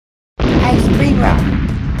Hey, spring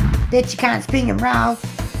roll. Bet you can't spring and roll.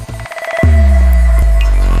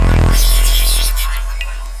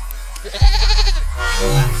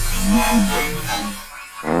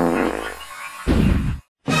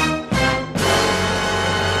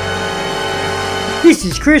 This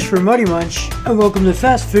is Chris from Munch, and welcome to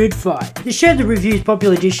Fast Food Fight, the show that reviews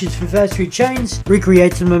popular dishes from fast food chains,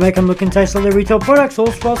 recreates them and make them look and taste like their retail products,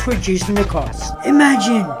 all whilst reducing the cost.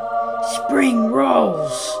 Imagine spring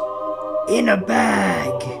rolls in a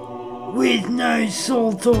bag with no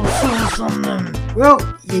salt or sauce on them. Well,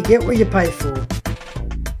 you get what you pay for.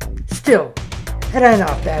 Still, it ain't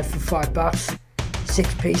half bad for $5.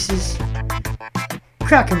 6 pieces.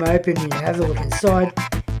 Crack them open and you have a look inside.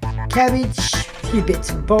 Cabbage, few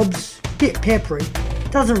bits and bobs, bit peppery,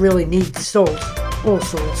 doesn't really need salt or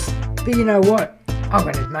sauce, but you know what, I'm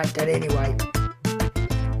going to make that anyway.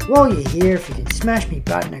 While you're here, if you can smash me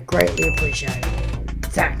button, I'd greatly appreciate it.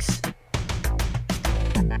 Thanks.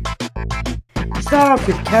 Start off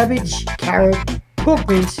with cabbage, carrot, pork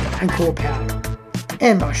mince and core powder,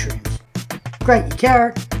 and mushrooms. Grate your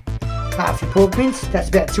carrot, half your pork mince, that's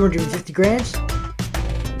about 250 grams.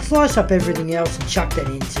 Slice up everything else and chuck that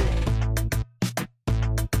into.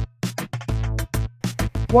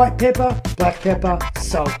 White pepper, black pepper,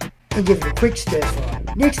 salt, and give it a quick stir fry.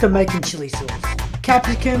 Next I'm making chili sauce.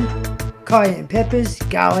 Capsicum, cayenne peppers,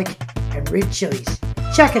 garlic, and red chilies.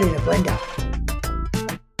 Chuck it in a blender.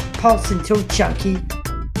 Pulse until chunky.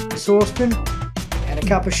 A saucepan, and a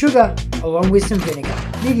cup of sugar, along with some vinegar.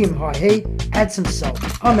 Medium-high heat, add some salt.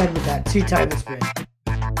 I'm adding about 2 tablespoons.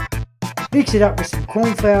 Mix it up with some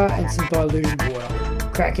corn flour and some diluted water.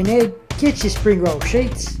 Crack an egg, get your spring roll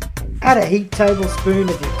sheets. Add a heaped tablespoon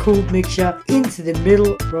of your cooled mixture into the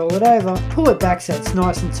middle, roll it over, pull it back so it's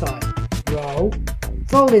nice and tight. Roll,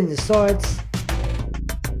 fold in the sides,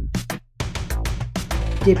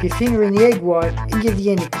 dip your finger in the egg white and give the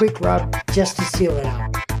end a quick rub just to seal it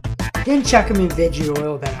up. Then chuck them in veggie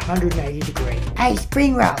oil about 180 degrees. Hey,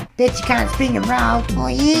 spring roll. Bet you can't spring and roll. Oh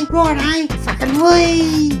yeah? Right, eh? Fucking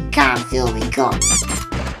wee! Can't feel me cock.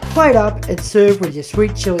 Plate up and serve with your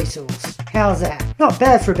sweet chili sauce. How's that? Not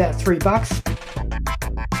bad for about $3.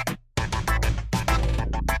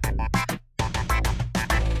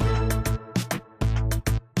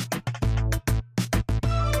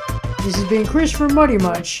 This has been Chris from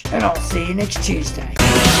Munch, and I'll see you next Tuesday.